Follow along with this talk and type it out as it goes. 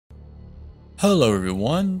Hello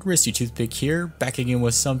everyone, Risty Toothpick here, back again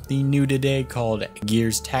with something new today called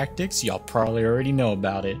Gears Tactics. Y'all probably already know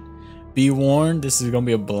about it. Be warned, this is going to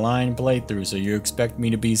be a blind playthrough, so you expect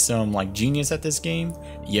me to be some genius at this game?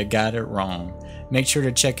 You got it wrong. Make sure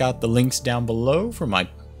to check out the links down below for my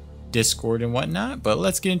Discord and whatnot, but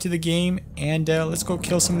let's get into the game and let's go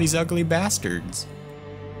kill some of these ugly bastards.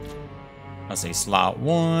 I'll say slot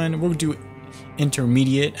 1, we'll do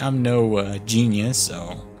intermediate. I'm no genius,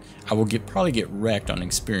 so I will probably get wrecked on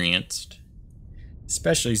experienced,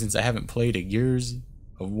 especially since I haven't played a Gears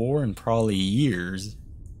of War in probably years.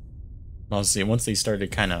 I'll see, once they started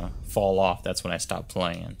to kind of fall off, that's when I stopped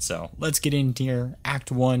playing. So let's get in here.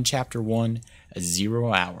 Act 1, Chapter 1,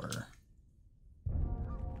 0 hour.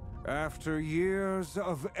 After years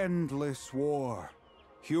of endless war,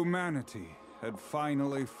 humanity had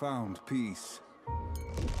finally found peace.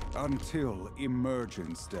 Until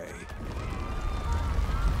Emergence Day,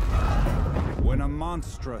 when a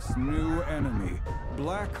monstrous new enemy,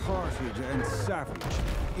 black-hearted and savage,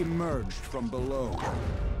 emerged from below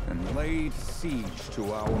and laid siege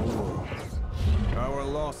to our world. Our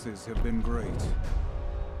losses have been great.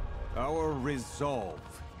 Our resolve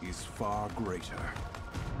is far greater.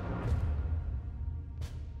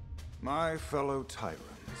 My fellow tyrants,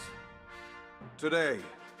 today,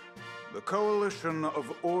 the coalition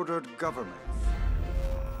of ordered governments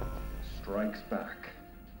strikes back.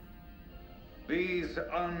 These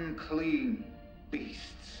unclean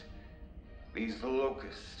beasts, these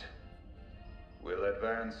locusts, will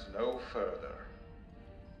advance no further.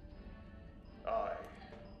 I,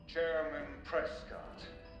 Chairman Prescott,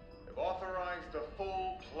 have authorized a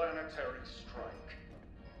full planetary strike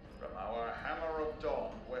from our Hammer of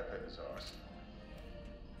Dawn weapons arsenal.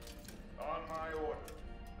 On my order,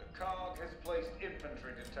 the COG has placed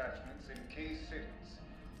infantry detachments in key cities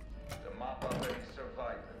to mop up any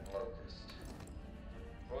surviving locust.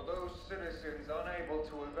 For those citizens unable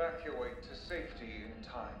to evacuate to safety in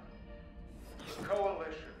time, the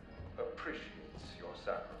Coalition appreciates your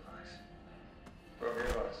sacrifice.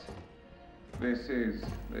 Forgive us. This is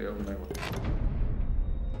the only way.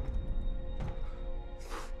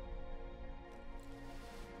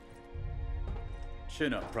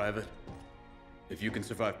 Chin up, Private. If you can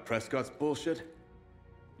survive Prescott's bullshit,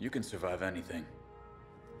 you can survive anything.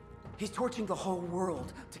 He's torching the whole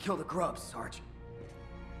world to kill the grubs, Sarge.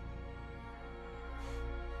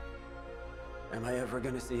 Am I ever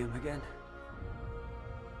gonna see him again?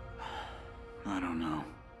 I don't know.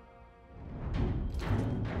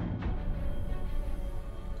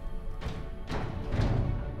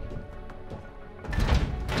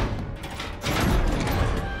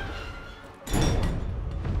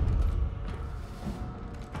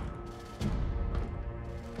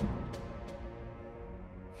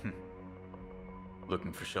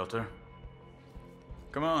 Looking for shelter?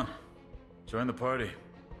 Come on, join the party.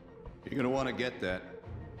 You're gonna want to get that.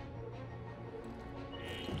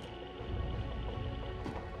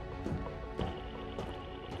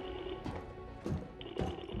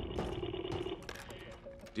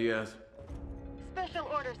 Diaz? Special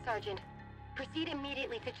orders, Sergeant. Proceed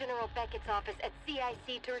immediately to General Beckett's office at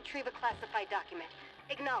CIC to retrieve a classified document.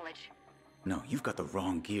 Acknowledge. No, you've got the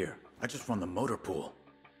wrong gear. I just run the motor pool.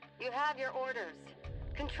 You have your orders.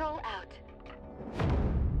 Control out.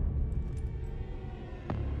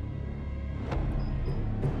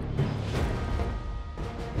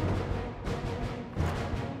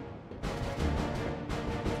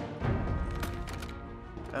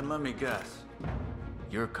 And let me guess,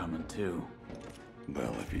 you're coming too.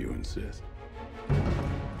 Well, if you insist.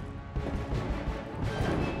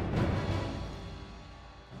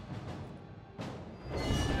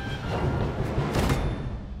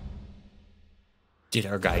 Did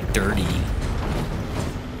our guy dirty.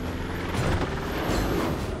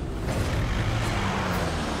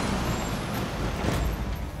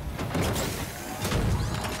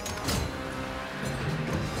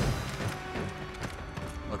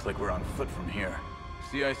 Looks like we're on foot from here.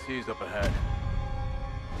 CIC's up ahead.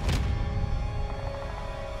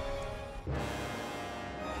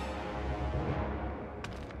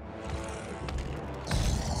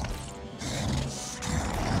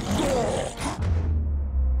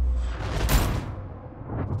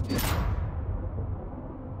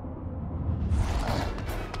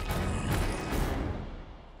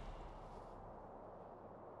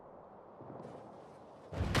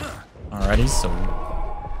 Alrighty, so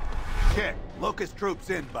Check. Locust troops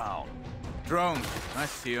inbound. Drones, I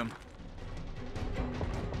see them.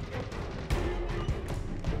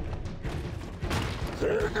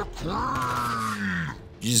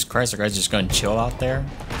 Jesus Christ, our guy's just gonna chill out there?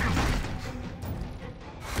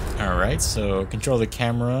 Alright, so control the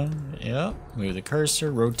camera. Yep. Move the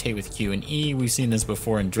cursor. Rotate with Q and E. We've seen this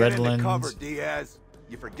before in Get into cover, Dreadlands. Diaz.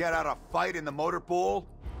 You forget how to fight in the motor pool?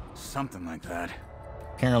 Something like that.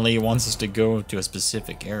 Apparently it wants us to go to a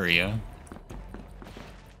specific area.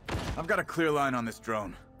 I've got a clear line on this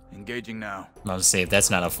drone. Engaging now. I'm about to say, if that's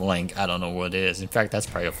not a flank, I don't know what is. In fact, that's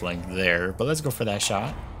probably a flank there. But let's go for that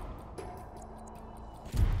shot.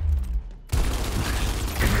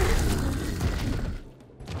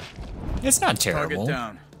 It's not terrible. Target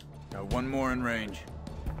down. Got one more in range.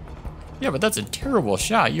 Yeah, but that's a terrible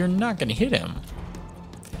shot. You're not going to hit him.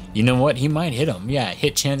 You know what? He might hit him. Yeah,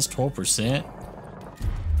 hit chance 12%.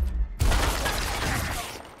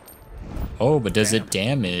 Oh, but does it Grub's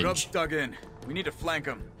damage? dug in. We need to flank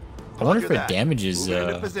him. I wonder if Roger it that. damages Move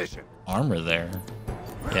into position. armor there.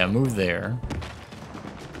 Yeah, move there.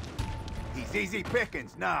 He's easy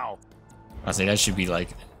pickings now. I say that should be like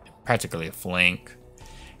practically a flank.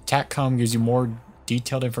 TACCOM gives you more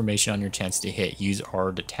detailed information on your chance to hit. Use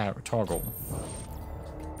R to toggle.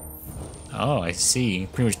 Oh, I see.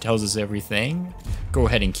 Pretty much tells us everything. Go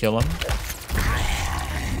ahead and kill him.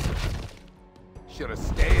 Should have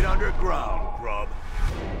stayed underground, grub.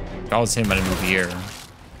 If I was him, I'd move here.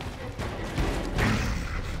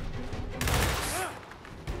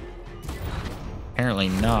 Apparently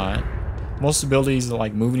not. Most abilities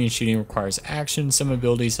like moving and shooting requires action. Some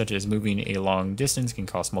abilities such as moving a long distance can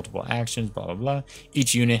cost multiple actions, blah blah blah.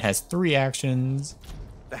 Each unit has 3 actions.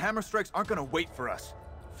 The hammer strikes aren't gonna wait for us.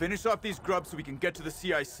 Finish off these grubs so we can get to the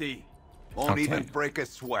CIC. Won't Okay. even break a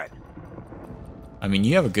sweat. I mean,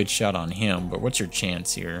 you have a good shot on him, but what's your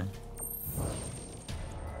chance here?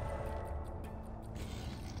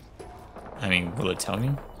 I mean, will it tell me?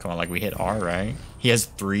 Come on, like we hit R, right? He has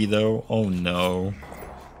 3 though. Oh no.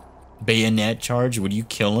 Bayonet charge, would you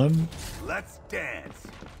kill him? Let's dance.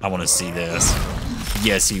 I want to see this.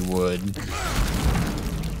 Yes, he would.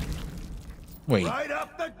 Wait, Right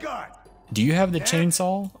up the gut. do you have the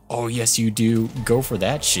chainsaw? Oh, yes, you do. Go for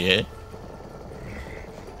that shit.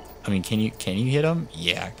 I mean, can you hit him?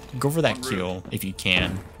 Yeah, go for that kill if you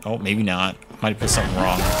can. Oh, maybe not. Might have put something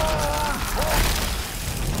wrong.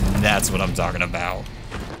 That's what I'm talking about.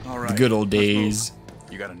 All right. The good old let's move. days.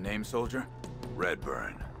 You got a name, soldier?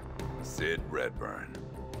 Redburn. Sid Redburn.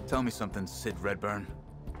 Tell me something, Sid Redburn.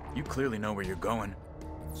 You clearly know where you're going.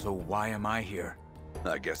 So why am I here?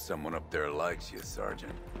 I guess someone up there likes you,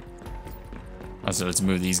 Sergeant. So let's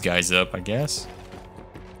move these guys up, I guess.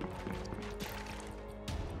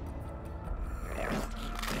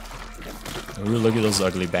 Ooh, look at those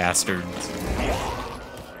ugly bastards.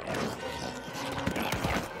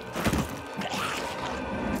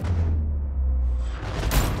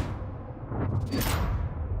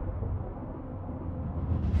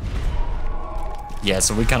 Yeah,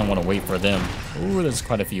 so we kind of want to wait for them. Ooh, there's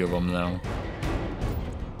quite a few of them, though.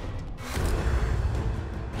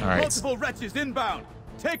 Alright. Multiple wretches inbound.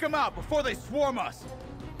 Take them out before they swarm us.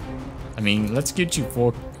 I mean, let's get you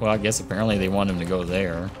full... Well, I guess apparently they want him to go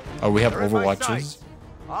there. Oh, we have They're in my overwatches? sights.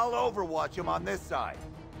 I'll overwatch him on this side.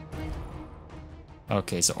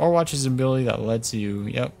 Okay, so Overwatch is an ability that lets you...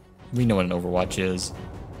 Yep, we know what an Overwatch is.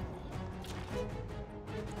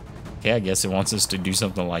 Okay, I guess it wants us to do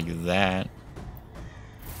something like that.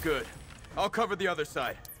 Good. I'll cover the other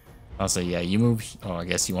side. I'll say, yeah, you move... Oh, I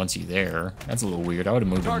guess he wants you there. That's a little weird. I would have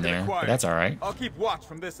moved him Target there, acquired. but that's alright. I'll keep watch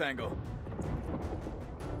from this angle.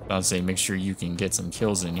 I'll say, make sure you can get some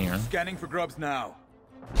kills in here. Scanning for grubs now.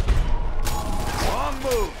 Wrong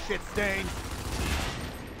move, shit stains.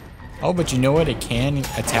 Oh, but you know what? It can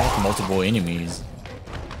attack multiple enemies,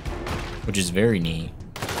 which is very neat.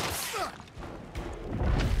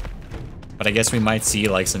 But I guess we might see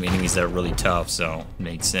like some enemies that are really tough, so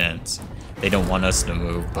makes sense. They don't want us to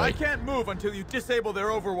move, I but can't move until you disable their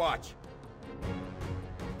overwatch.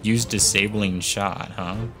 use disabling shot,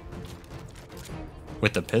 huh?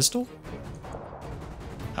 With the pistol?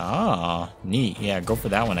 Ah, neat. Yeah, go for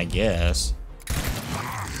that one, I guess.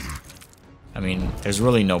 I mean, there's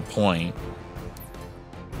really no point.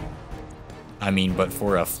 I mean, but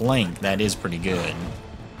for a flank, that is pretty good.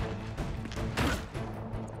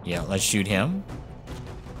 Yeah, let's shoot him.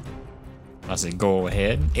 I said go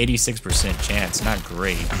ahead. 86% chance, not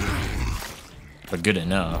great, but good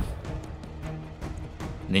enough.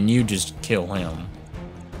 And then you just kill him.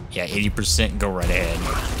 Yeah, 80%, go right ahead.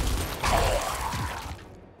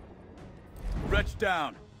 Wretch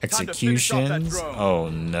down. Time to finish off that Executions? drone. Oh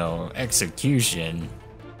no, execution.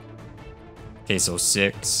 Okay, so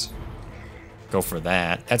 6. Go for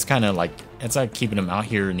that. That's kind of like, it's like keeping him out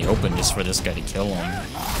here in the open just for this guy to kill him.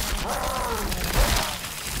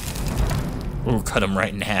 Ooh, cut him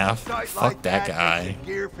right in half. Sight Fuck like that makes guy. the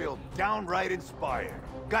gear feel downright inspired.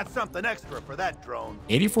 Got something extra for that drone.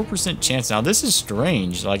 84% chance. Now this is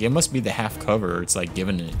strange. Like, it must be the half cover. It's like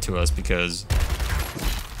giving it to us because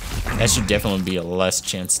that should definitely be a less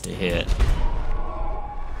chance to hit.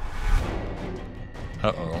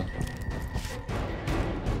 Uh-oh.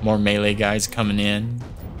 More melee guys coming in.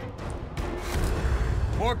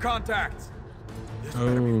 More contacts. This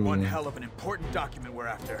better be one hell of an important document we're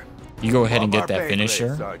after. You go ahead and Above get our that pay grade,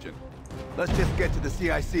 finisher. Sergeant. Let's just get to the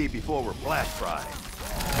CIC before we're blast frying.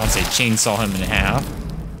 I'll say chainsaw him in half.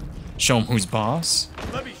 Show him who's boss.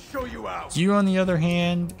 Let me show you out. You, on the other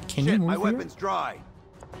hand, can you Shit, move my here? weapon's dry.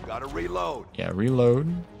 Gotta reload. Yeah,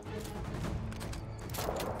 reload.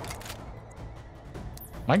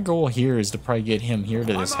 My goal here is to probably get him here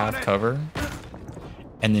to this half cover.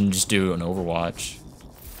 And then just do an overwatch.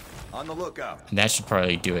 On the lookout. And that should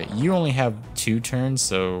probably do it. You only have 2 turns,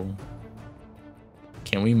 so...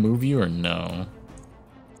 Can we move you or no?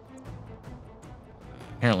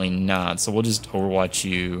 Apparently not, so we'll just overwatch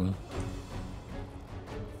you.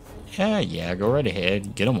 Yeah, go right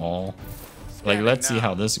ahead. Get them all. Like, let's see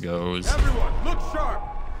how this goes. Everyone, look sharp.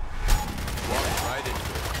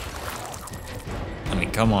 I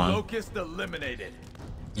mean, come on. Locust eliminated.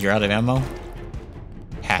 You're out of ammo?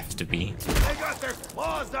 Have to be. They got their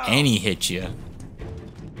claws out. And he hit you.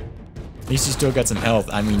 At least you still got some health.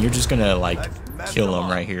 I mean, you're just gonna, like, kill him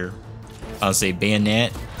right here. I'll say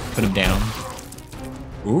bayonet. Put him down.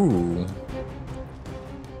 Ooh.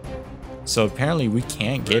 So apparently we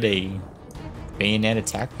can't get a bayonet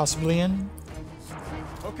attack possibly in.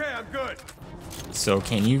 Okay, I'm good. So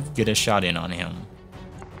can you get a shot in on him?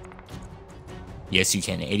 Yes, you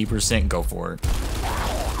can. 80%. Go for it.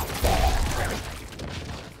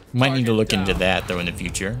 Might need to look into that though in the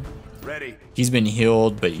future. Ready. He's been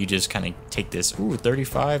healed, but you just kind of take this. Ooh,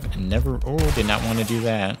 35 and never. Oh, did not want to do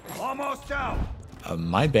that. Almost out.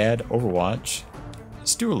 My bad. Overwatch.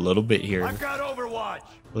 Let's do a little bit here. I've got Overwatch.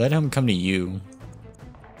 Let him come to you.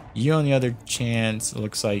 You on the other chance. It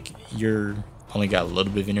looks like you're only got a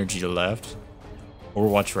little bit of energy left.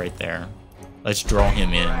 Overwatch right there. Let's draw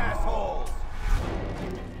him in. Assholes.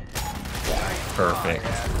 Perfect.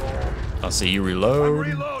 I'll say you I'm reload.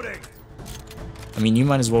 reloading. I mean, you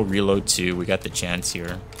might as well reload too. We got the chance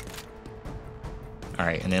here.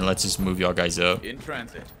 Alright, and then let's just move y'all guys up. In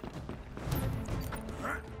transit.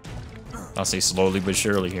 I'll say slowly but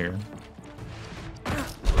surely here.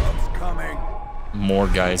 Grub's coming. More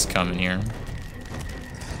guys coming here.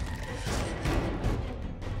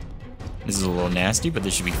 This is a little nasty, but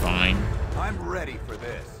this should be fine. I'm ready for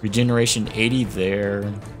this. Regeneration 80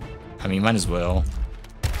 there. I mean, might as well.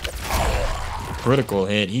 Critical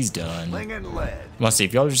hit, he's done. Sling and lead. Must say,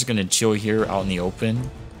 if y'all are just gonna chill here out in the open.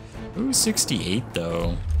 Ooh, 68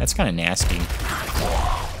 though. That's kind of nasty.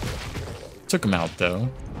 Took him out though.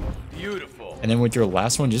 Beautiful. And then with your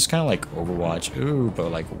last one, just kind of like Overwatch. Ooh,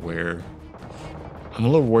 but like where? I'm a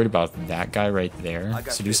little worried about that guy right there.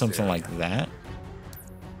 So do something like that.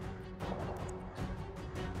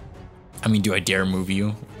 I mean, do I dare move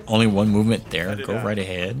you? Only one movement there. Go right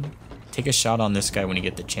ahead. Take a shot on this guy when you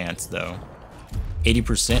get the chance, though.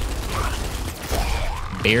 80%.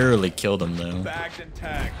 Barely killed him, though. Bagged and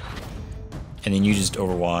tagged. And then you just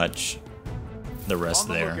Overwatch the rest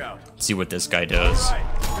there. See what this guy does.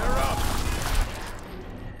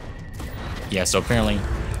 Yeah, so apparently,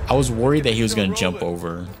 I was worried that he was going to jump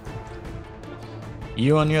over.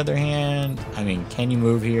 You, on the other hand, I mean, can you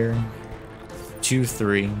move here? 2,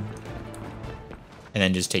 3. And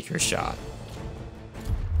then just take your shot.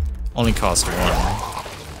 Only cost 1.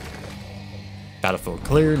 Battlefield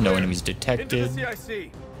clear, no enemies detected.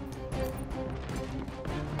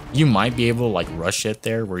 You might be able to like rush it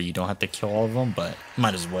there where you don't have to kill all of them, but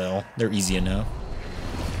might as well. They're easy enough.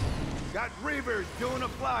 Got Reavers doing a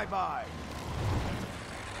flyby.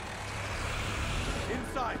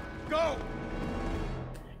 Inside, go!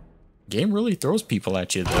 Game really throws people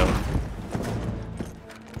at you though.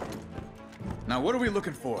 Now, what are we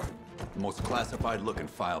looking for? The most classified looking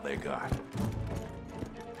file they got.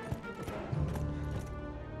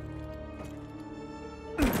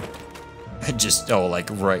 Just like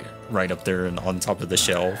right up there and on top of the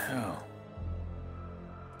shelf. Hell.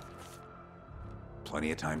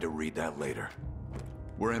 Plenty of time to read that later.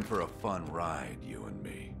 We're in for a fun ride, you and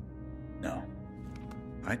me. No.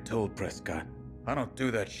 I told Prescott, I don't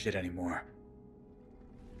do that shit anymore.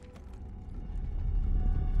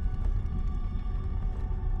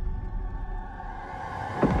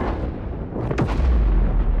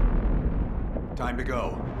 Time to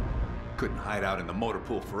go. Couldn't hide out in the motor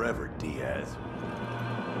pool forever, Diaz.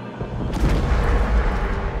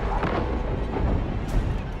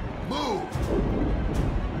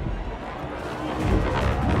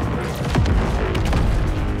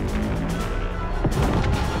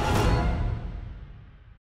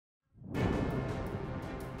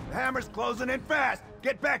 armor's closing in fast.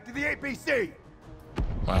 Get back to the APC.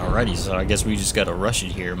 Alrighty, so I guess we just gotta rush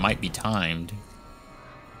it here. Might be timed.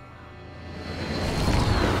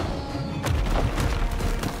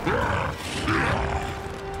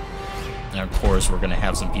 And of course, we're gonna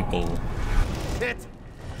have some people. Hit.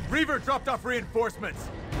 Reaver dropped off reinforcements.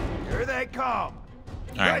 Here they come.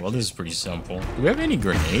 Alright, well, this is pretty simple. Do we have any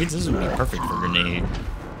grenades? This would be perfect for grenade.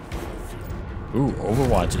 Ooh,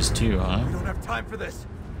 Overwatches too, huh? We don't have time for this.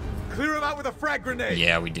 Clear them out with a frag grenade.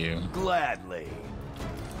 Yeah, we do. Gladly.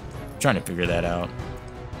 Trying to figure that out.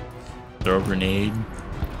 Throw a grenade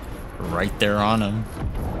right there on him.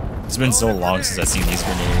 It's been so long since I've seen these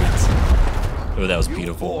grenades. Oh, that was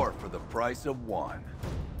beautiful. 4 for the price of 1.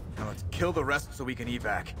 Now let's kill the rest so we can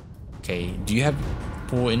evac. Okay, do you have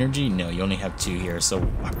full energy? No, you only have 2 here. So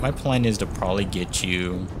my plan is to probably get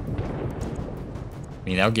you. I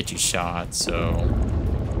mean, that'll get you shot. So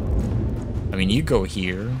I mean, you go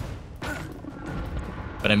here,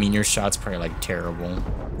 but I mean, your shot's probably like terrible.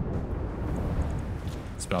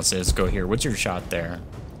 I was about to say, let's go here. What's your shot there?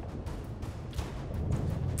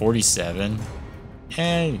 47.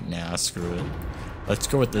 Eh, nah, screw it. Let's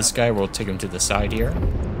go with this guy. We'll take him to the side here.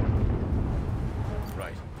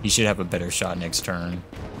 Right. He should have a better shot next turn.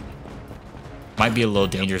 Might be a little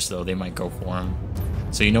dangerous though. They might go for him.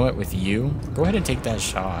 So you know what? With you, go ahead and take that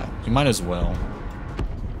shot. You might as well.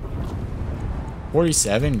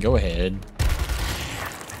 47. Go ahead.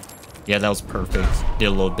 Yeah, that was perfect. Did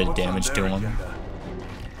a little bit of damage to him.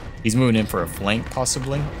 He's moving in for a flank,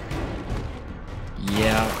 possibly.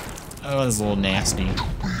 Yeah. Oh, that's a little nasty.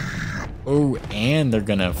 Oh, and they're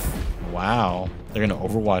gonna... Wow. They're gonna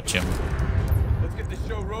overwatch him. Let's get the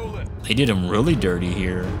show rolling. They did him really dirty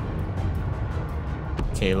here.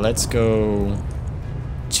 Okay, let's go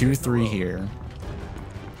 2-3 here.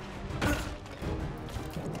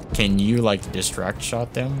 Can you, like, distract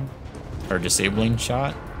shot them? Or disabling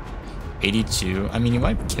shot? 82. I mean, you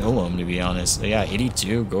might kill him, to be honest. Yeah,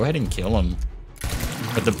 82. Go ahead and kill him.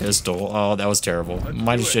 With the pistol. Oh, that was terrible.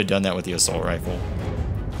 Might have should have done that with the assault rifle.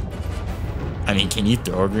 I mean, can you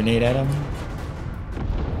throw a grenade at him?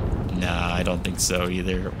 Nah, I don't think so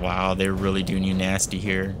either. Wow, they're really doing you nasty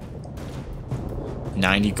here.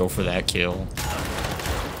 90, go for that kill.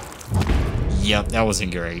 Yep, that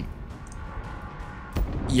wasn't great.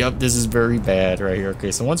 Yep, this is very bad right here.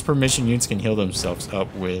 Okay, so once per mission, units can heal themselves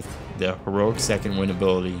up with the heroic second win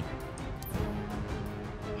ability.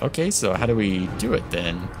 Okay, so how do we do it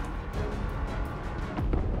then?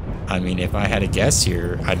 I mean, if I had a guess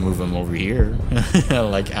here, I'd move him over here,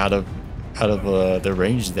 like out of the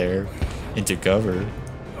range there, into cover.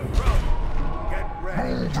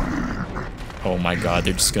 Oh my God,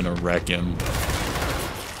 they're just gonna wreck him.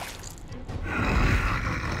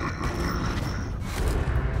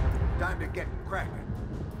 Time to get cracking.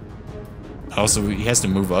 Also, he has to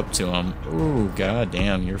move up to him. Ooh, god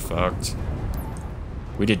damn, you're fucked.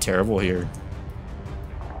 We did terrible here.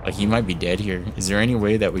 Like, he might be dead here. Is there any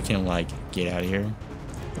way that we can, like, get out of here?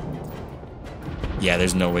 Yeah,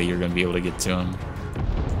 there's no way you're gonna be able to get to him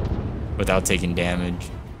without taking damage.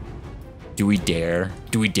 Do we dare?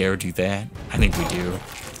 Do we dare do that? I think we do.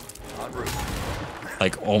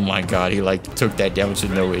 Like, oh my god, he, like, took that damage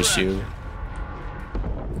with no issue.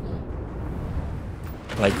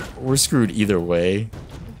 Like, we're screwed either way.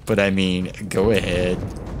 But, I mean, go ahead.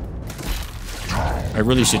 I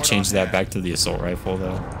really should change that back to the assault rifle,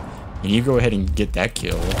 though. And you go ahead and get that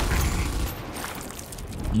kill.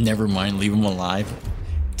 Never mind, leave him alive.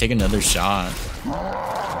 Take another shot.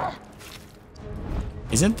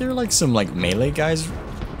 Isn't there, like, some, like, melee guys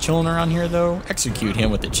chilling around here, though? Execute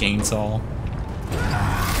him with the chainsaw.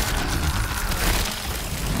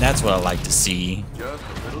 That's what I like to see. Just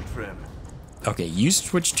a little trim. Okay, you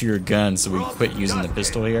switch to your gun, so we quit using the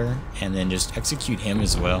pistol here, and then just execute him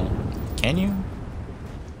as well. Can you?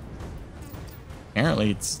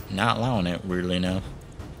 Apparently, it's not allowing it, weirdly enough.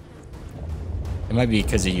 It might be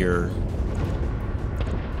because of your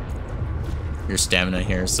stamina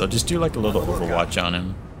here, so just do like a little overwatch on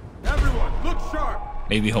him. Everyone, look sharp.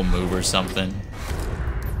 Maybe he'll move or something.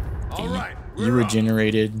 Okay, All right, you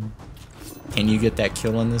regenerated. Can you get that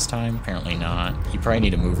kill in this time? Apparently not. You probably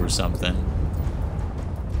need to move or something.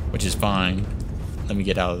 Which is fine. Let me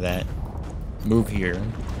get out of that. Move here.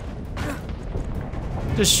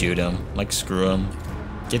 Just shoot him. Like, screw him.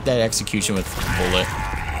 Get that execution with a bullet.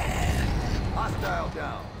 Hostile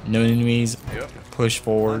down. No enemies. Yep. Push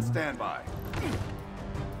forward. On standby.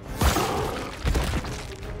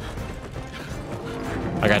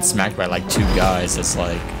 I got smacked by like 2 guys. That's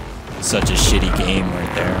like such a shitty game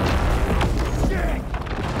right there.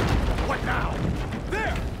 What now?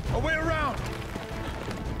 There! A way around!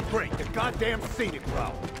 Great. goddamn scenic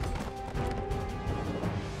route.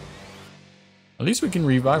 At least we can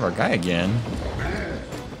revive our guy again.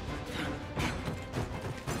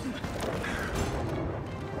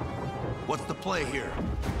 What's the play here?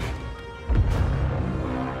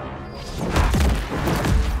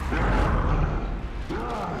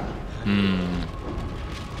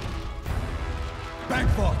 Bank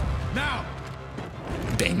vault, now!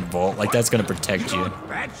 Bang vault, like that's gonna protect you.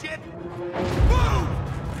 Bad shit? Move!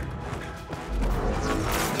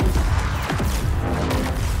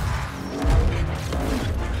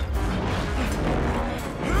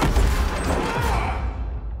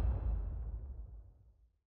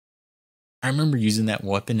 I remember using that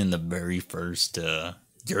weapon in the very first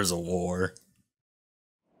Gears of War.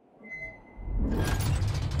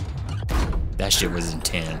 That shit was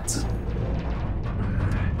intense.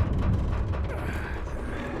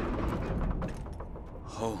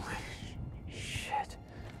 Holy shit.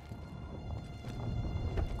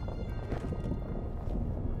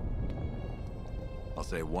 I'll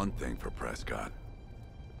say one thing for Prescott.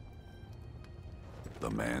 The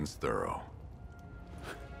man's thorough.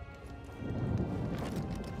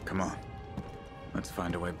 Come on. Let's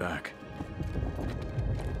find a way back.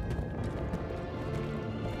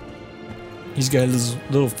 He's got his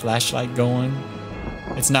little flashlight going.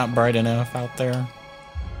 It's not bright enough out there.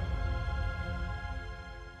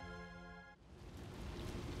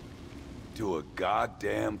 To a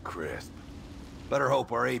goddamn crisp. Better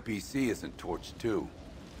hope our APC isn't torched too,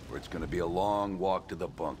 or it's gonna be a long walk to the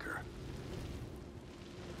bunker.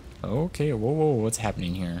 Okay, whoa, what's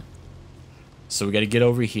happening here? So we gotta get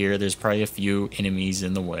over here. There's probably a few enemies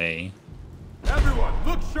in the way. Everyone,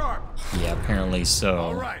 look sharp! Yeah, apparently so.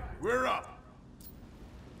 Alright, we're up.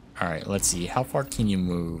 Alright, let's see. How far can you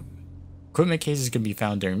move? Equipment cases can be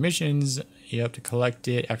found during missions. You have to collect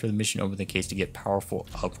it after the mission. Open the case to get powerful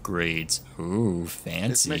upgrades. Ooh, fancy.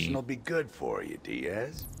 This mission will be good for you,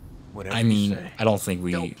 Diaz. Whatever I you mean, say. I don't think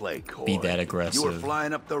we Don't play coy. be that You were aggressive.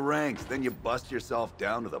 flying up the ranks, then you bust yourself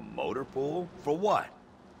down to the motor pool? For what?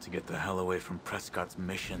 To get the hell away from Prescott's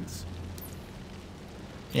missions.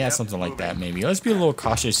 Yeah, something like that maybe. Let's be a little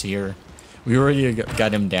cautious here. We already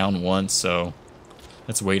got him down once, so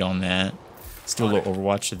let's wait on that. Let's do a little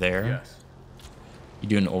Overwatch there. Yes. You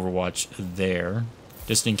do an Overwatch there,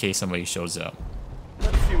 just in case somebody shows up.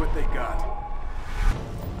 Let's see what they got.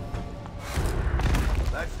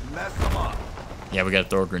 Let's mess them up. Yeah, we gotta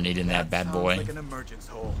throw a grenade in that bad boy. Sounds like an emergence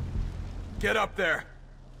hole. Get up there.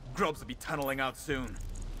 Grubs will be tunneling out soon.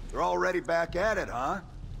 They're already back at it, huh?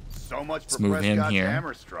 So much Let's for move him Prescott's here.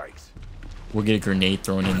 hammer strikes. We'll get a grenade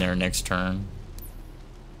thrown in there next turn.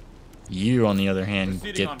 You, on the other hand,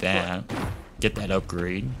 Proceeding on get that. Get that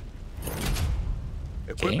upgrade.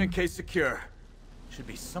 Equipment case secure. Should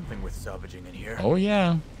be something with salvaging in here. Oh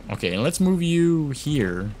yeah. Okay, and let's move you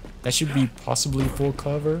here. That should be possibly full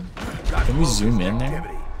cover. Can we zoom in there?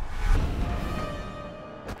 Activity.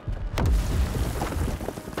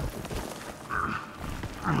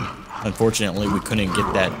 Unfortunately, we couldn't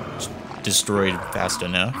get that destroyed fast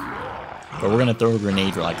enough. But we're gonna throw a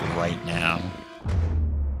grenade like right now.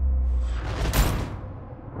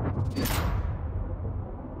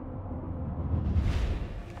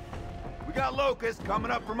 We got Locust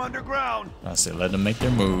coming up from underground. I say let them make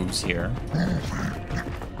their moves here.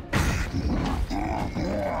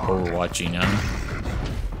 Overwatching now.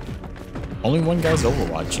 Only one guy's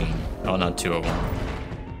overwatching. Oh, not two of them.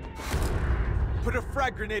 Put a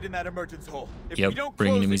frag grenade in that emergence hole. If Yep, we don't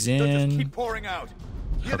bring close enemies it, they'll just in. keep pouring out.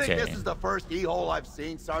 You Okay. think this is the first E-hole I've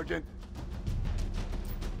seen, Sergeant?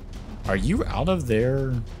 Are you out of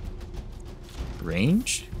their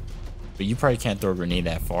range? But you probably can't throw a grenade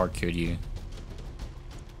that far, could you?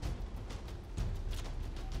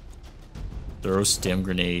 Throw stem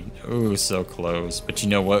grenade. Ooh, so close. But you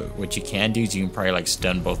know what? What you can do is you can probably like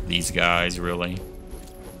stun both of these guys, really.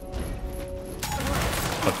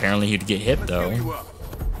 Apparently he'd get hit though.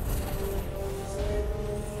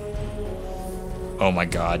 Oh my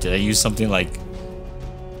god, did I use something like...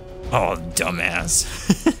 Oh,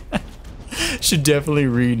 dumbass. Should definitely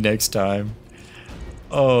read next time.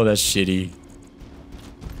 Oh, that's shitty.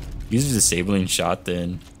 Use a disabling shot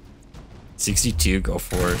then. 62, go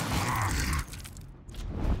for it.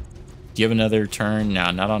 Do you have another turn?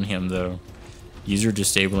 Nah, not on him though. Use your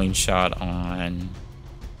disabling shot on...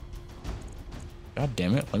 God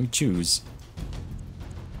damn it, let me choose.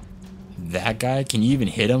 That guy, can you even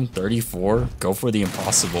hit him? 34? Go for the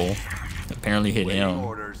impossible. Apparently hit him.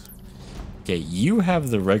 Orders. Okay, you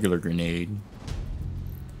have the regular grenade.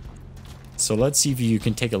 So let's see if you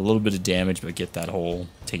can take a little bit of damage but get that hole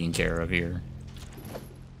taken care of here.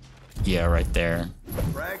 Yeah, right there.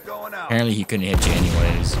 Frag going out. Apparently he couldn't hit you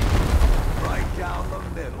anyways. Right down the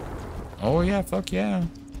middle. Oh yeah, fuck yeah.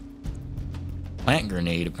 Plant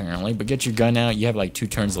grenade apparently, but get your gun out. You have like 2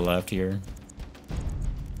 turns left here.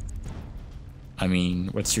 I mean,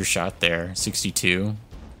 what's your shot there? 62.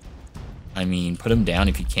 I mean, put him down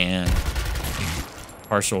if you can.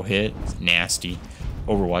 Partial hit, nasty.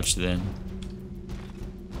 Overwatch then.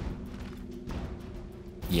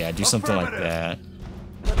 Yeah, do something like that.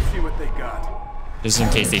 Let's see what they got. Just in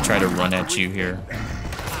case they try to run at you here.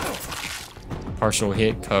 Partial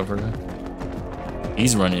hit, cover.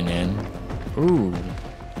 He's running in. Ooh.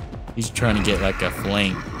 He's trying to get like a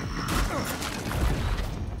flank.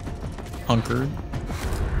 Hunkered.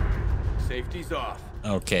 Safety's off.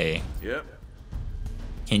 Okay. Yep.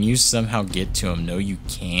 Can you somehow get to him? No, you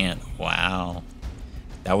can't. Wow.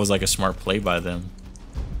 That was like a smart play by them.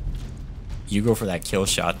 You go for that kill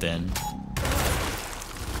shot then.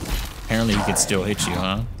 Apparently he could still hit you,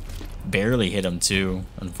 huh? Barely hit him too,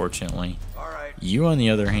 unfortunately. Alright. You on the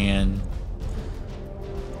other hand,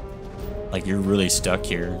 like you're really stuck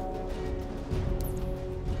here.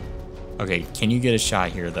 Okay, can you get a shot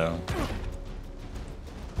here though?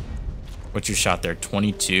 What's your shot there?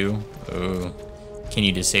 22? Oh. Can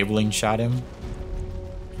you disabling shot him?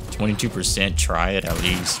 22%, try it at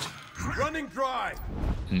least. Running dry.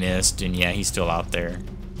 Missed, and yeah, he's still out there.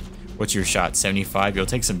 What's your shot? 75? You'll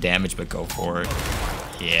take some damage, but go for it.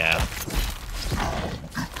 Yeah.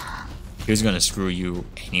 He was gonna screw you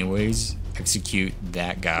anyways. Execute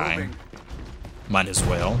that guy. Moving. Might as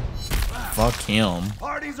well. Fuck him.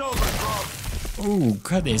 Party's over, bro. Ooh,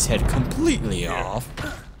 cut his head completely off.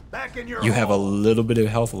 Back in your You have a hole. little bit of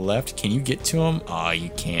health left. Can you get to him? Aw, you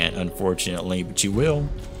can't, unfortunately, but you will.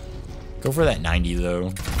 Go for that 90 though,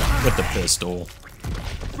 with the pistol.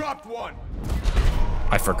 Dropped one.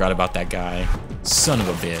 I forgot about that guy. Son of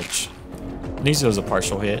a bitch. At least it was a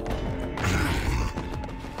partial hit.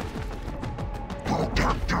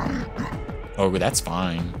 Oh, that's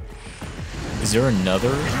fine. Is there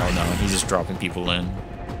another? Oh no, he's just dropping people in.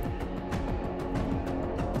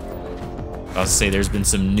 I'll say there's been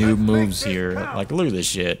some new moves here. Like, look at this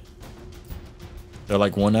shit. They're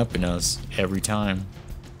like one-upping us every time.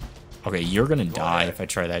 Okay, you're gonna die if I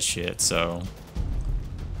try that shit, so.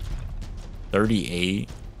 38.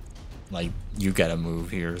 Like, you gotta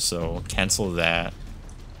move here, so cancel that.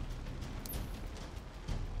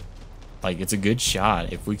 Like, it's a good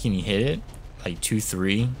shot. If we can hit it, like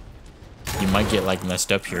 2-3, you might get like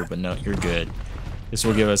messed up here, but no, you're good. This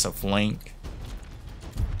will give us a flank.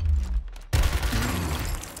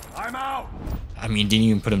 I'm out. I mean, didn't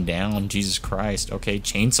even put him down. Jesus Christ. Okay,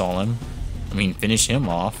 chainsaw him. I mean, finish him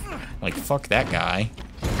off. Like, fuck that guy.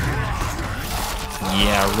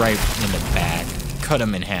 Yeah, right in the back. Cut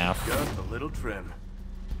him in half. Just a little trim.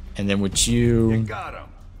 And then would You you got him.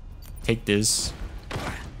 take this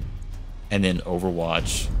and then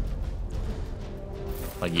Overwatch?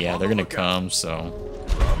 Like, yeah, they're gonna come, so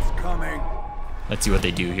Grub's coming. let's see what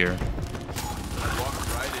they do here.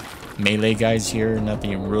 Walk right into Melee guys here,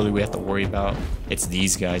 nothing really we have to worry about. It's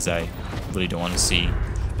these guys I really don't want to see.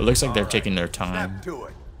 It looks like they're taking their time. Snap to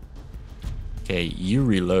it. Okay, you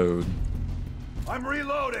reload. I'm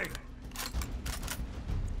reloading.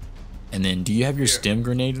 And then, do you have your stim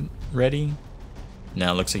grenade ready?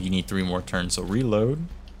 No, it looks like you need 3 more turns, so reload.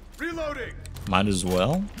 Reloading. Might as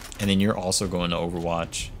well. And then you're also going to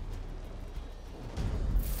Overwatch.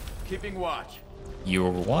 Keeping watch. You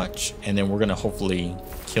Overwatch, and then we're going to hopefully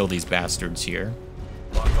kill these bastards here.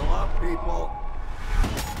 Buckle up, people.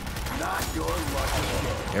 Not your lucky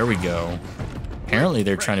day. There we go. Apparently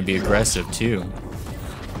they're trying to be aggressive too.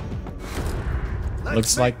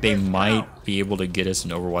 Looks like they might be able to get us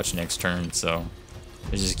an Overwatch next turn, so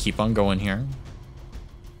let's just keep on going here.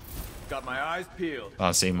 Got my eyes peeled.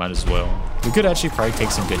 I'll say might as well. We could actually probably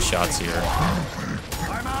take some good shots here.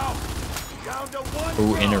 I'm out. Down to one.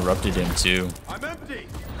 Ooh, interrupted him too. I'm empty.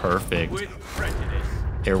 Perfect. With prejudice.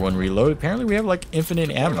 Everyone reload. Apparently we have like infinite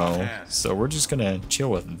ammo, so we're just gonna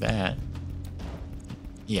chill with that.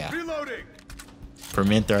 Yeah. Reloading. For a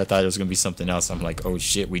minute there I thought it was gonna be something else. I'm like, oh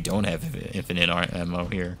shit, we don't have infinite ammo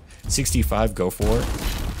here. 65, go for it.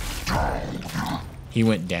 He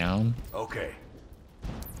went down. Okay.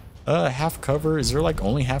 Half cover. Is there like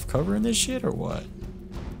only half cover in this shit or what?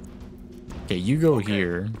 Okay, you go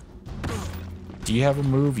here. Do you have a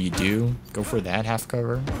move? You do. Go for that half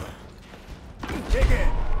cover. Dig in.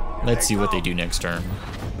 Let's see what they do next turn.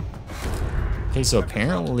 Okay, so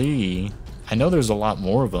apparently, I know there's a lot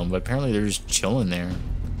more of them, but apparently they're just chilling there.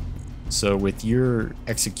 So with your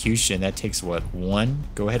execution, that takes what, 1?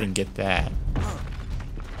 Go ahead and get that.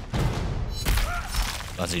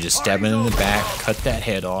 Let's just stab him in the back, cut that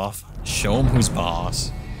head off, Show them who's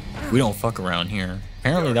boss. We don't fuck around here.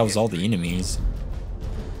 Apparently that was all the enemies.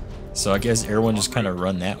 So I guess everyone just kind of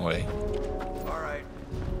run that way. Alright.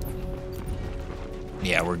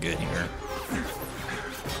 Yeah, we're good here.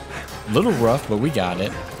 A little rough, but we got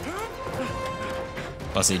it.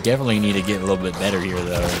 I'll say definitely need to get a little bit better here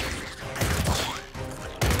though.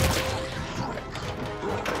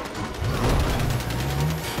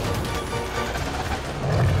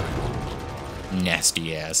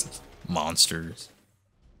 Nasty ass monsters.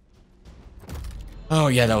 Oh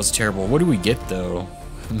yeah, that was terrible. What do we get though?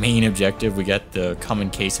 Main objective, we got the common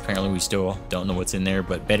case. Apparently we still don't know what's in there,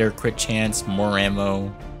 but better crit chance, more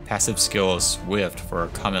ammo, passive skill is swift for a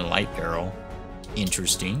common light barrel.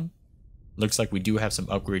 Interesting. Looks like we do have some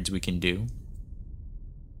upgrades we can do.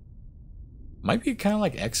 Might be kind of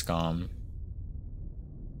like XCOM.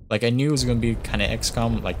 Like I knew it was going to be kind of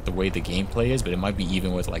XCOM, like the way the gameplay is, but it might be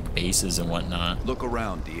even with like bases and whatnot. Look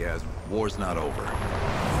around, Diaz. War's not over.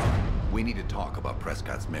 We need to talk about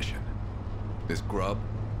Prescott's mission. This grub,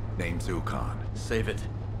 named Zukon. Save it.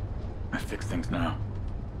 I fix things now.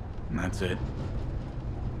 And that's it.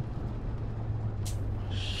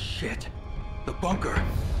 Shit. The bunker.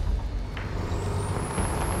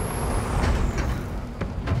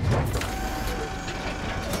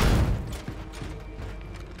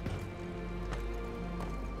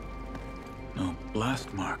 No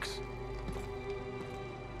blast marks.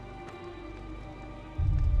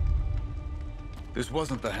 This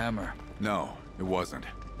wasn't the hammer. No, it wasn't.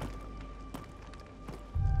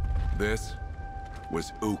 This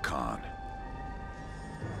was Ukon.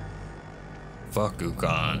 Fuck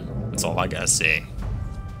Ukon. That's all I gotta say.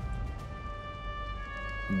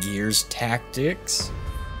 Gears Tactics.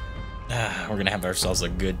 We're gonna have ourselves a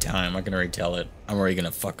good time. I can already tell it. I'm already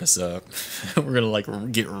gonna fuck us up. We're gonna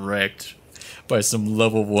like get wrecked by some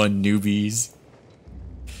level 1 newbies.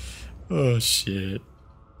 Oh shit.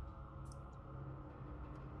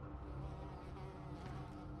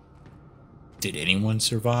 Did anyone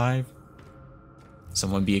survive?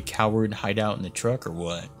 Someone be a coward and hide out in the truck or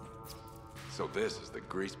what? So this is the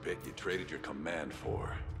grease pit you traded your command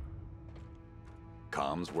for.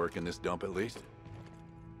 Comms work in this dump at least?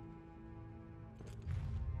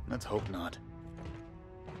 Let's hope not.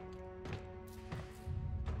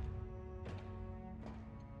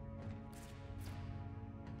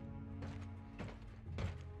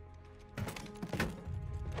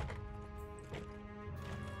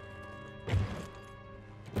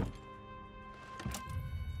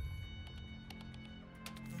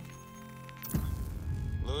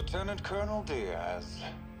 Lieutenant Colonel Diaz,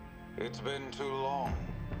 it's been too long.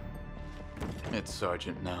 It's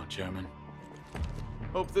Sergeant now, Chairman.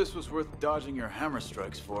 Hope this was worth dodging your hammer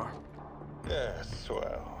strikes for. Yes,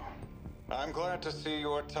 well, I'm glad to see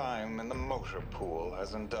your time in the motor pool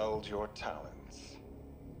has indulged your talents.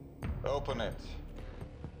 Open it.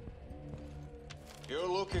 You're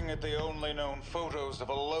looking at the only known photos of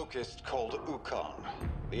a locust called Ukon,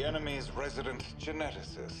 the enemy's resident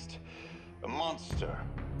geneticist. A monster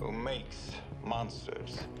who makes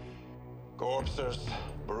monsters. Corpsers,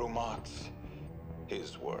 Brumox,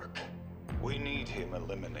 his work. We need him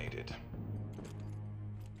eliminated.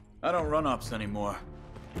 I don't run ops anymore.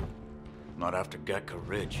 Not after Gatka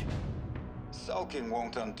Ridge. Sulking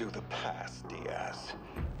won't undo the past, Diaz.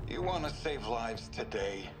 You want to save lives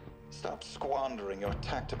today? Stop squandering your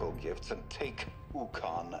tactical gifts and take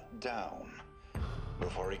Ukon down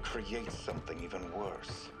before he creates something even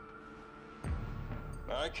worse.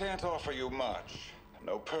 I can't offer you much.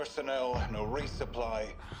 No personnel, no resupply.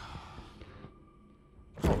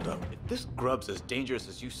 Hold up. If this grub's as dangerous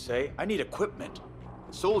as you say, I need equipment.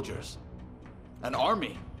 Soldiers. An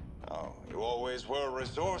army. Oh, you always were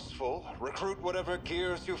resourceful. Recruit whatever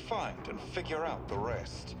gears you find and figure out the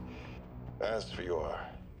rest. As for your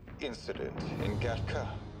incident in Gatka,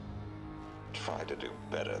 try to do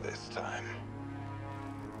better this time.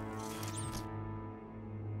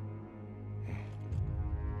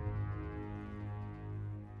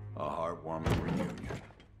 A heartwarming reunion.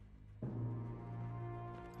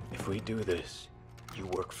 If we do this, you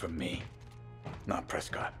work for me, not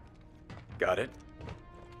Prescott. Got it?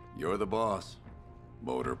 You're the boss.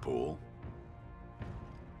 Motor pool.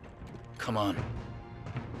 Come on.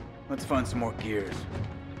 Let's find some more gears.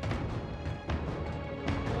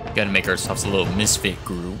 Gotta make ourselves a little misfit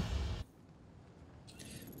group.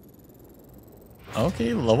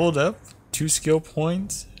 Okay, leveled up. 2 skill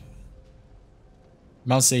points.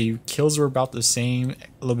 I'll say kills were about the same.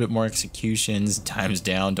 A little bit more executions. Times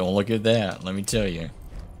down. Don't look at that. Let me tell you.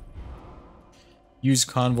 Use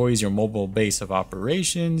convoy as your mobile base of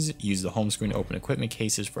operations. Use the home screen to open equipment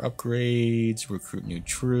cases for upgrades. Recruit new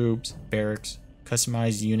troops, barracks,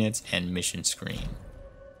 customized units, and mission screen.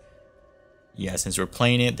 Yeah, since we're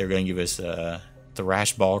playing it, they're going to give us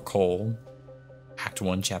Thrash Ball Coal. Act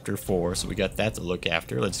 1, Chapter 4. So we got that to look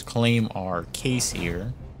after. Let's claim our case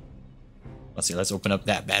here. Let's see, let's open up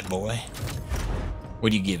that bad boy.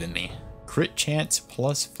 What are you giving me? Crit chance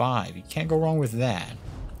 +5. You can't go wrong with that.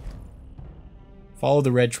 Follow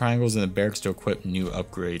the red triangles in the barracks to equip new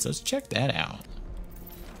upgrades. Let's check that out.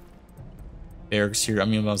 Barracks here,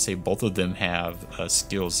 I'm about to say both of them have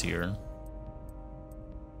skills here.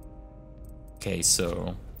 Okay,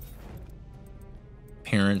 so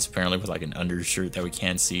appearance apparently with like an undershirt that we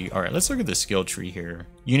can't see. Alright, let's look at the skill tree here.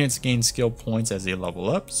 Units gain skill points as they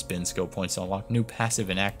level up. Spend skill points to unlock new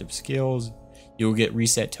passive and active skills. You'll get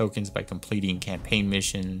reset tokens by completing campaign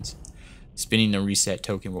missions. Spending a reset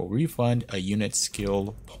token will refund a unit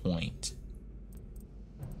skill point.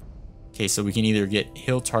 Okay, so we can either get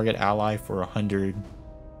heal target ally for 100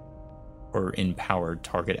 or empowered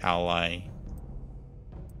target ally.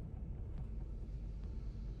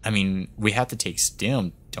 I mean, we have to take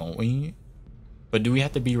stim, don't we? But do we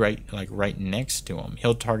have to be right next to him?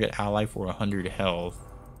 Heal target ally for 100 health.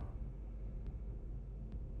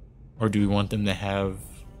 Or do we want them to have...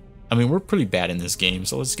 I mean, we're pretty bad in this game,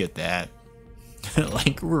 so let's get that.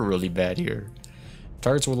 Like, we're really bad here.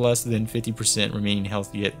 Targets with less than 50% remaining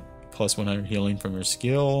health get plus 100 healing from your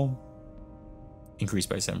skill. Increased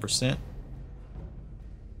by 7%.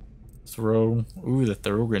 Throw. Ooh, the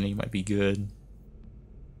throw grenade might be good.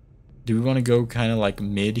 Do we want to go kind of like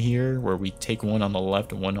mid here, where we take one on the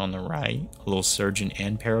left and one on the right? A little surgeon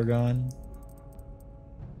and paragon.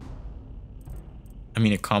 I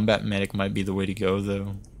mean, a combat medic might be the way to go,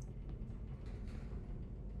 though.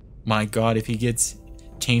 My god, if he gets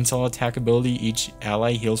chainsaw attack ability, each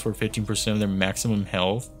ally heals for 15% of their maximum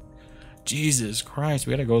health. Jesus Christ,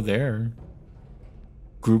 we gotta go there.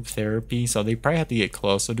 Group therapy, so they probably have to get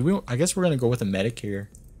close. So do we? I guess we're gonna go with a medic here.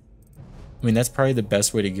 I mean, that's probably the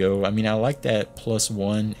best way to go. I mean, I like that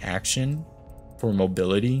 +1 action for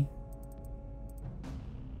mobility.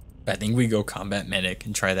 But I think we go combat medic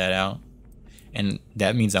and try that out. And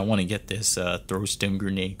that means I want to get this throw stim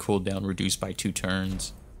grenade cooldown reduced by 2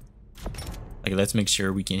 turns. Like, let's make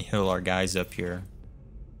sure we can heal our guys up here.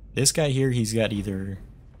 This guy here, he's got either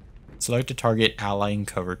select a target, ally, and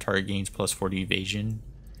cover. Target gains +40 evasion.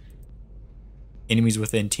 Enemies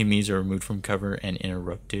within 10 meters are removed from cover and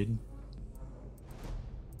interrupted.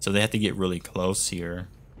 So they have to get really close here,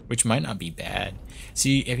 which might not be bad.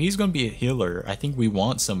 See, if he's going to be a healer, I think we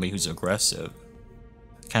want somebody who's aggressive.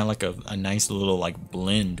 Kind of like a nice little like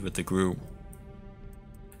blend with the group.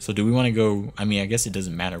 So do we want to go, I mean, I guess it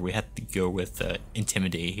doesn't matter. We have to go with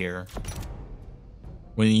intimidate here.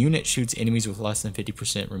 When the unit shoots enemies with less than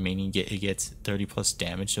 50% remaining, it gets 30+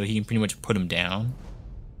 damage. So he can pretty much put them down.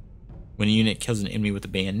 When a unit kills an enemy with a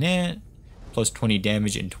bayonet, +20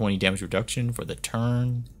 damage and 20 damage reduction for the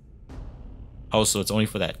turn. Oh, so it's only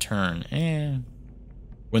for that turn.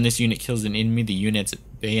 When this unit kills an enemy, the unit's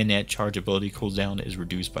bayonet charge ability cooldown is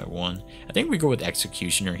reduced by 1. I think we go with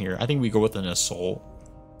executioner here. I think we go with an assault.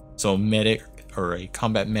 So medic, or a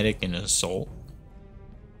combat medic and an assault.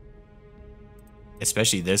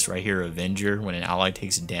 Especially this right here, Avenger. When an ally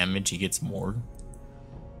takes damage, he gets more.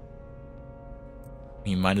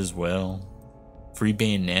 You might as well. Free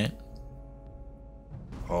bayonet.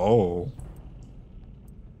 Oh.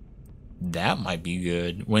 That might be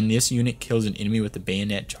good. When this unit kills an enemy with the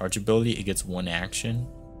bayonet charge ability, it gets 1 action.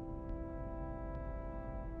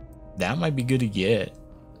 That might be good to get.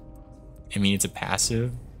 I mean, it's a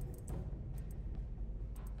passive.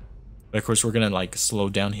 But of course, we're gonna like slow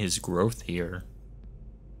down his growth here.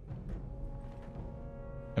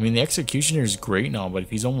 I mean, the executioner is great now, but if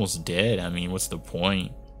he's almost dead, I mean, what's the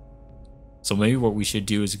point? So maybe what we should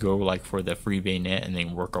do is go like for the free bayonet and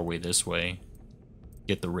then work our way this way.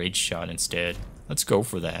 Get the rage shot instead. Let's go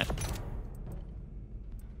for that.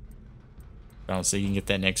 I don't say you can get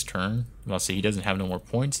that next turn. I'll say he doesn't have no more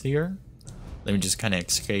points here. Let me just kind of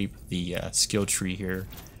escape the skill tree here.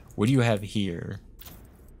 What do you have here?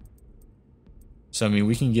 So I mean,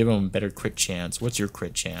 we can give him a better crit chance. What's your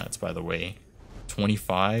crit chance, by the way?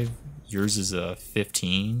 25. Yours is a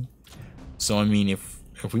 15. So I mean, if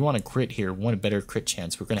we want to crit here, want a better crit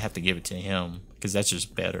chance, we're gonna have to give it to him because that's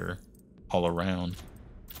just better all around.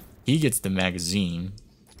 He gets the magazine.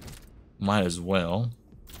 Might as well.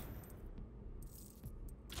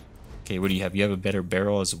 Okay, what do you have? You have a better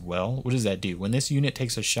barrel as well. What does that do? When this unit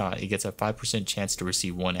takes a shot, it gets a 5% chance to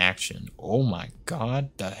receive 1 action. Oh my god,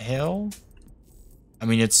 the hell? I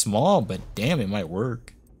mean, it's small, but damn, it might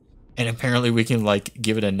work. And apparently we can like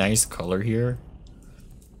give it a nice color here.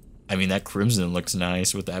 I mean, that crimson looks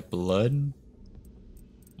nice with that blood.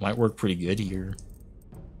 Might work pretty good here.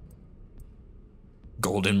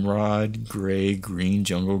 Goldenrod, gray, green,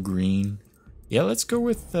 jungle green. Yeah, let's go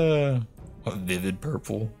with a vivid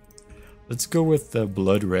purple. Let's go with the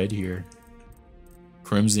blood red here.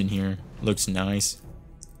 Crimson here. Looks nice.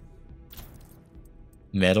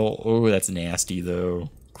 Metal. Oh, that's nasty though.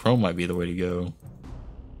 Chrome might be the way to go.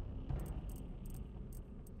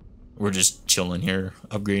 We're just chilling here,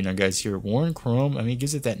 upgrading our guys here. Worn chrome, I mean, it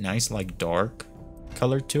gives it that nice, like, dark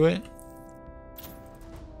color to it.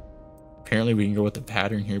 Apparently we can go with the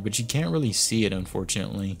pattern here, but you can't really see it,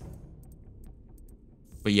 unfortunately.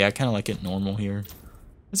 But yeah, I kind of like it normal here.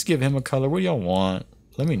 Let's give him a color. What do y'all want?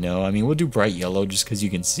 Let me know. I mean, we'll do bright yellow just because you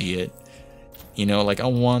can see it. You know, like, I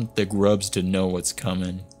want the grubs to know what's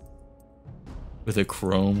coming. With a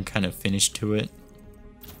chrome kind of finish to it.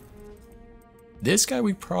 This guy,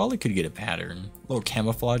 we probably could get a pattern. A little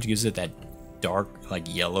camouflage gives it that dark,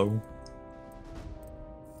 like, yellow.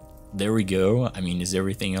 There we go. I mean, is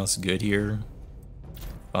everything else good here?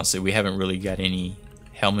 I'll say we haven't really got any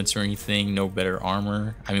helmets or anything. No better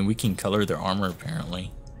armor. I mean, we can color their armor,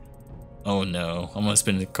 apparently. Oh, no. I'm going to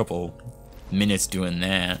spend a couple minutes doing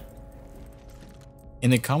that. In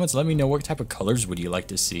the comments, let me know what type of colors would you like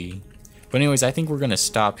to see. But anyways, I think we're going to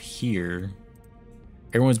stop here.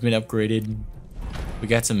 Everyone's been upgraded. We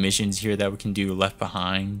got some missions here that we can do left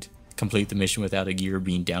behind. Complete the mission without a gear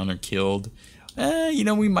being down or killed. You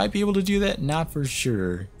know, we might be able to do that. Not for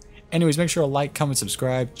sure. Anyways, make sure to like, comment,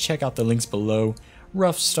 subscribe. Check out the links below.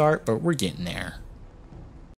 Rough start, but we're getting there.